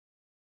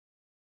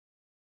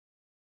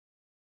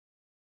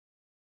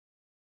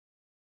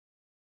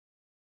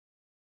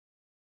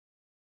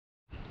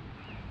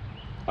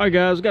All right,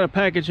 guys, got a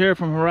package here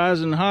from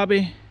Horizon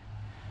Hobby.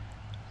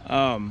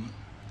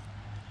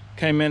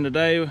 Came in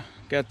today.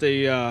 Got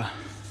the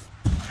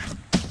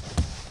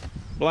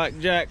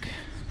Blackjack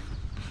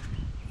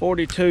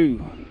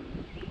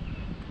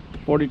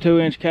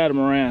 42-inch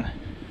catamaran.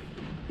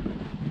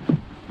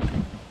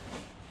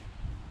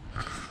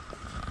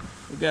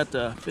 We got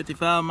the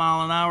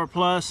 55-mile-an-hour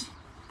plus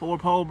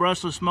 4-pole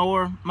brushless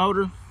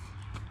motor.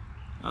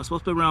 It's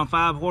supposed to be around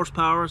 5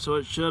 horsepower, so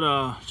it should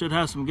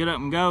have some get up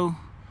and go.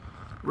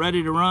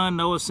 Ready to run,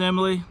 no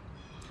assembly.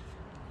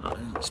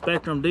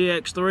 Spectrum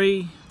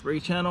DX3,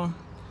 3-channel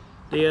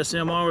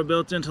DSMR with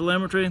built-in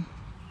telemetry.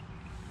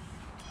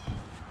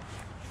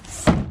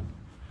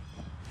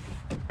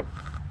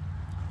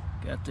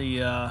 Got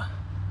the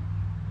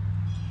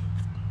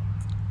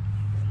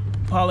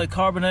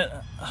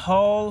polycarbonate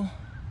hull.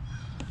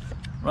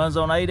 Runs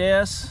on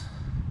 8S.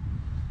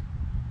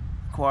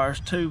 Requires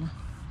two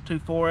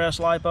 4S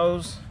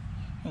lipos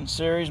in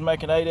series,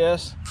 making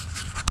 8S.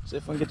 See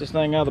if we can get this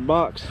thing out of the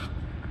box.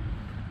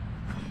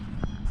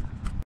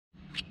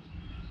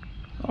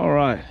 All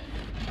right,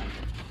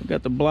 we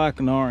got the black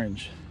and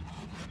orange.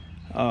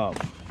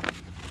 Got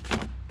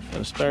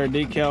a spare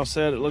decal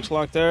set, it looks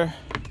like there.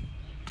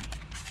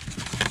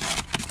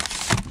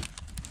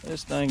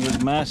 This thing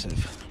is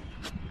massive.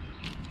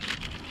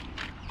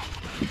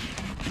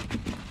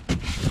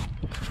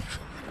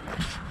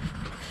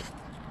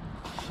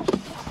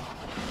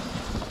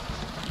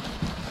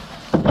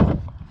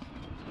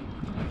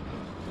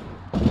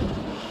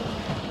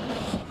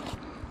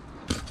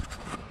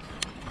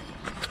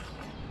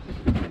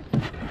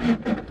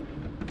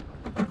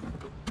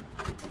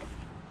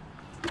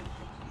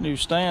 New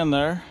stand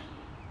there,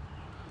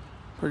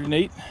 pretty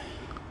neat.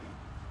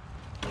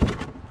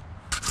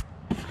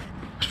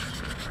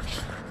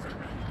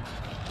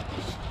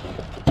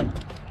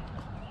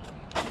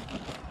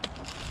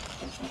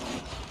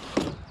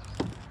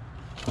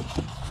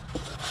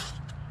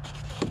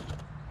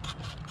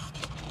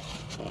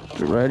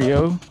 The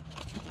radio.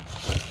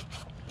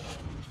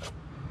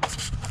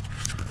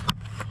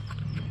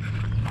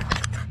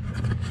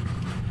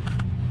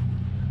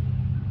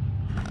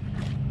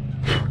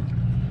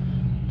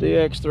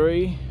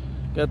 DX3,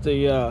 got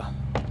the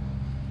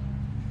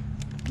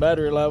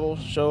battery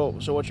levels, show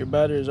what your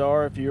batteries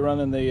are if you're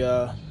running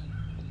the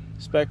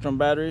Spectrum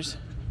batteries.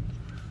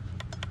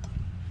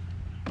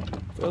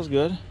 Feels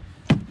good.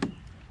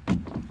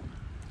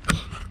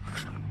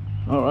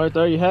 All right,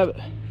 there you have it.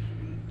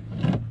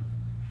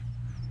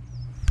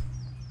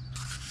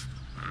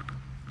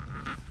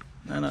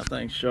 And that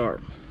thing's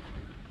sharp.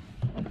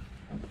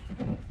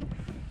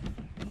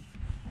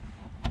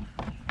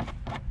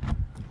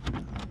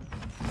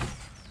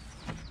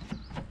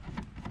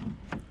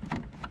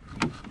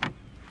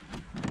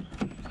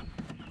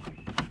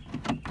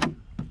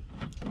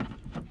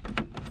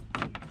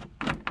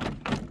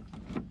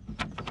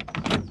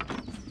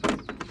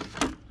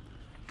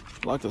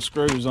 Like the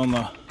screws on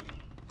the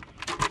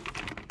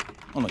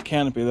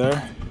canopy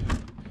there.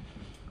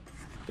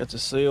 Got the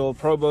seal.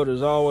 Pro Boat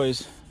has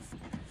always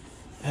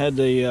had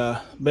the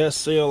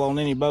best seal on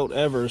any boat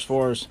ever as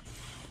far as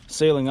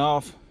sealing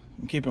off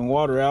and keeping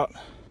water out.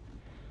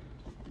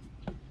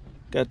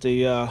 Got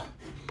the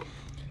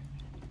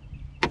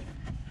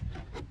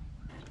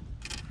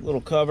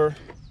little cover,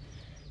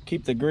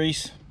 keep the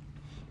grease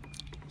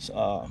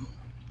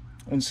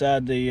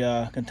inside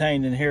the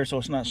contained in here so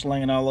it's not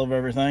slinging all over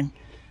everything.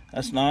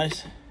 That's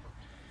nice.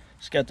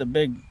 It's got the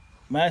big,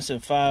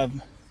 massive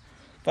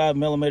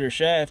 5mm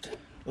shaft,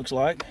 looks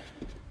like.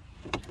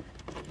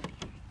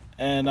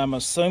 And I'm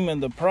assuming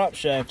the prop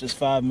shaft is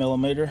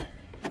 5mm.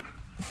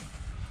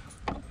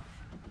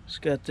 It's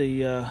got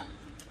the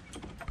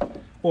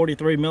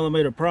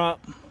 43mm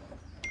prop.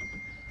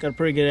 Got a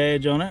pretty good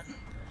edge on it.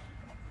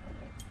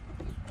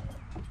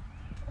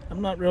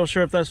 I'm not real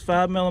sure if that's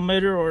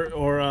 5mm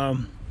or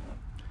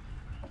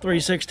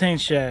 3/16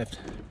 shaft.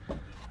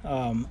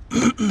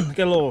 Got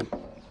a little,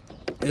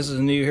 this is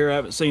new here, I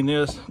haven't seen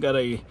this. Got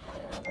a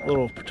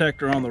little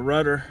protector on the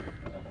rudder,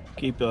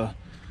 keep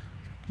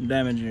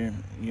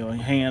damaging your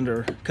hand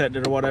or cutting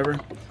it or whatever.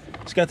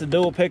 It's got the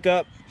dual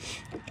pickup.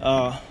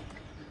 They're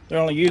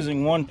only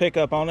using one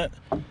pickup on it.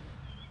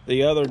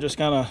 The other just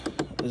kind of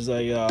is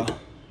a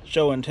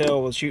show and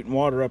tell with shooting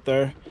water up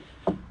there.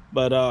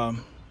 But I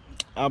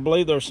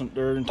believe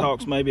they're in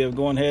talks maybe of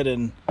going ahead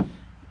and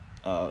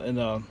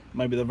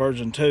maybe the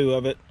version 2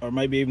 of it, or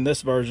maybe even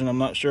this version, I'm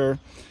not sure,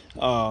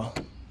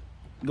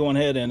 going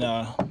ahead and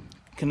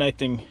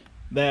connecting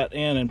that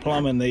in and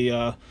plumbing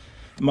the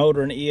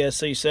motor and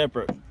ESC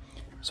separate.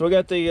 So we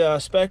got the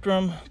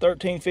Spectrum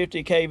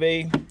 1350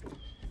 kV,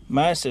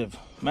 massive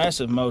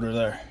motor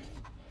there,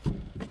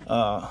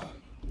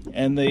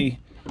 and the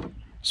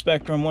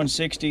Spectrum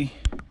 160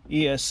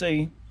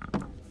 ESC.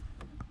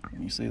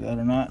 Can you see that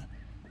or not?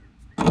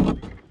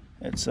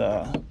 It's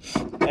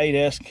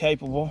 8S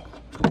capable,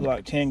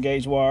 like 10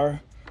 gauge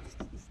wire.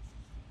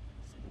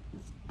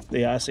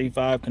 The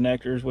IC5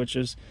 connectors, which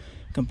is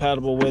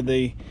compatible with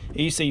the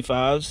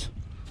EC5s.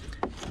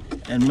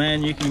 And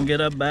man, you can get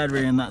a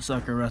battery in that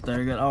sucker right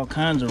there. You got all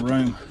kinds of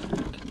room.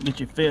 Get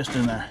your fist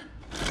in there.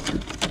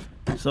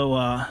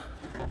 So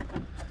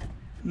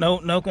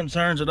no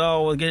concerns at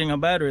all with getting a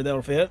battery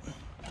that'll fit.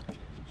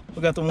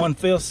 We got the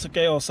 1/5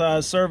 scale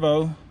size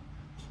servo,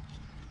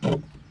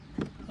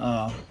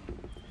 and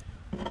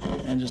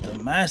just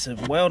a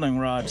massive welding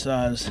rod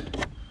size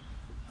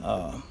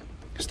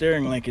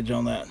steering linkage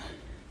on that.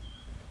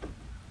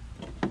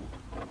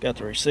 Got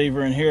the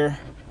receiver in here,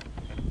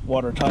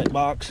 watertight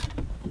box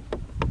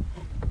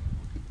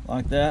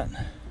like that.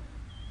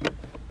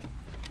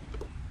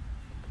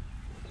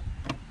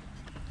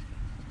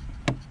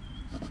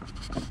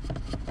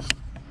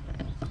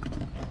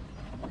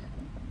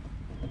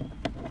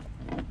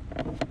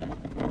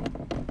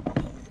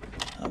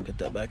 I'll get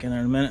that back in there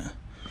in a minute.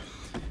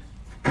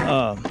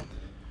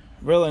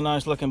 Really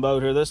nice looking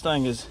boat here. This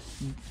thing is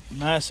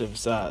massive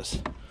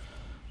size.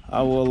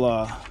 I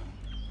will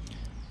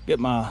get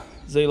my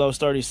Zelos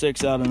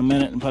 36 out in a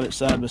minute and put it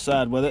side by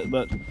side with it,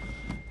 but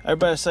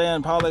everybody's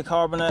saying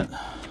polycarbonate,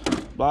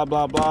 blah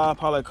blah blah,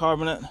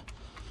 polycarbonate.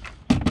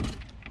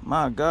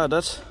 My God,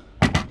 that's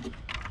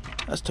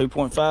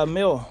 2.5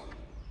 mil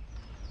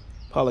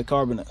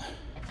polycarbonate.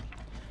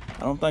 I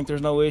don't think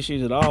there's no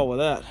issues at all with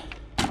that.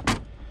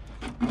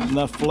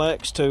 Enough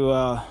flex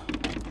to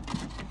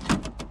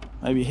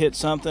maybe hit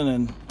something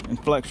and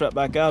flex right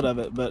back out of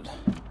it, but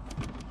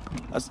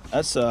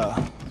that's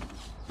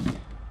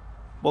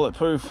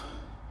bulletproof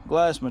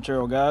glass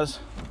material, guys.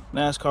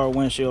 NASCAR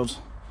windshields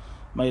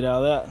made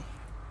out of that.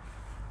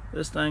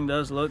 This thing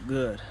does look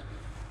good.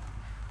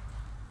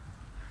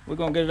 We're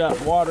gonna get it out of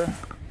the water.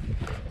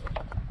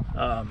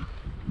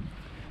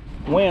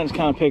 Wind's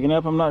kind of picking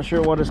up. I'm not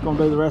sure what it's gonna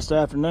do the rest of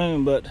the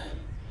afternoon, but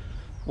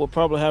we'll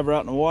probably have her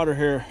out in the water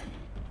here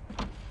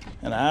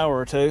in an hour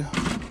or two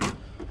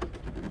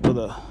with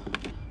a,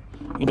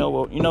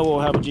 we'll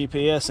have a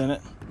GPS in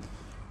it.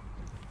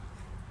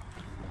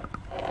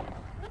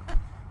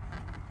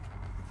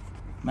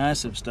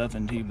 Massive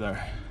stuffing tube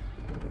there.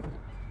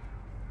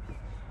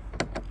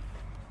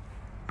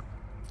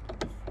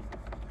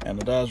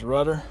 Anodized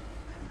rudder.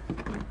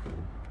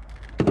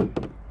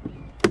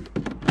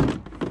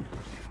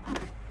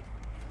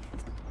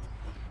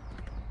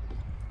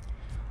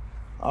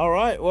 All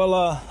right,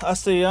 well,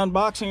 that's the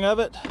unboxing of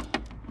it.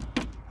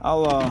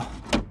 I'll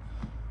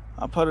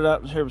put it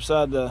out here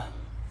beside the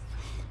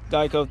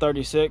Geico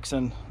 36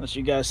 and let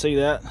you guys see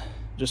that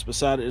just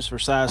beside it, just for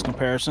size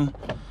comparison.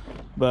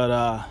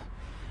 But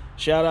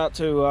shout out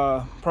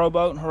to Pro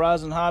Boat and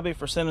Horizon Hobby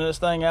for sending this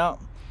thing out.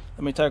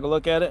 Let me take a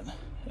look at it.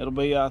 It'll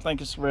be, I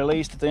think it's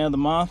released at the end of the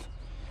month,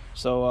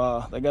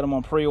 so they got them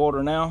on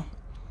pre-order now.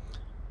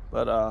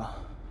 But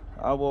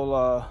I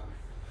will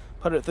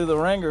put it through the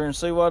ringer and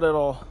see what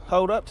it'll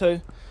hold up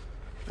to.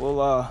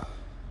 We'll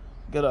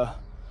get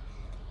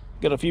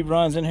a few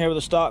runs in here with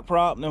a stock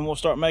prop, and then we'll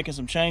start making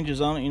some changes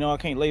on it. You know, I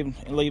can't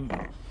leave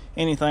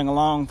anything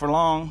along for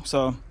long,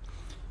 so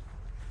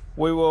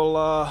we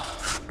will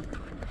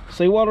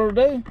see what it'll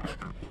do.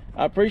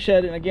 I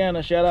appreciate it, and again,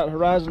 a shout out to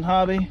Horizon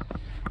Hobby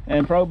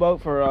and Pro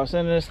Boat for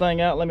sending this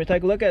thing out. Let me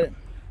take a look at it.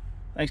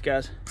 Thanks,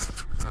 guys.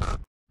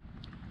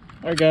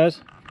 All right, guys,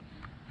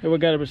 here we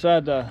got it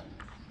beside the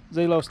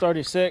Zelos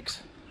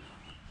 36.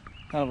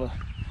 Kind of a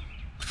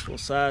little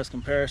size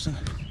comparison.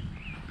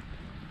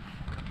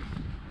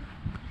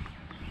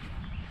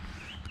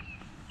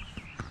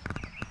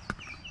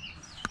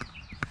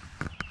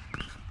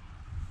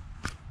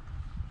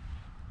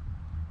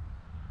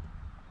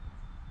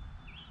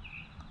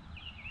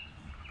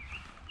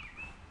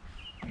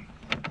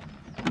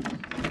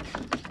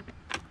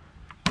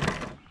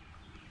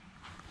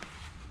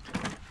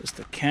 Just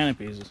the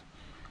canopy is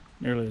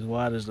nearly as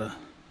wide as the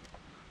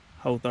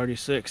whole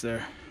 36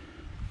 there.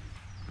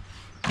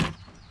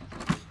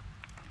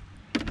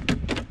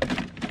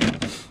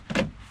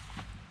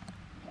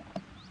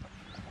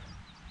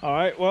 All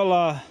right,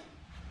 well,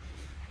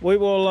 we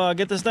will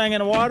get this thing in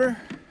the water,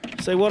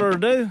 see what it'll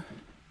do,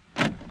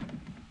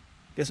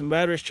 get some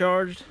batteries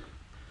charged.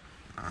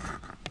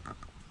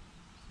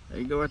 There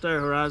you go right there,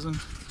 Horizon,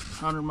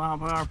 100 mile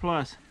per hour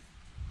plus.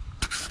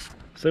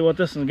 See what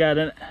this one's got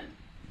in it.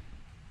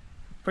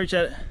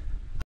 Appreciate it.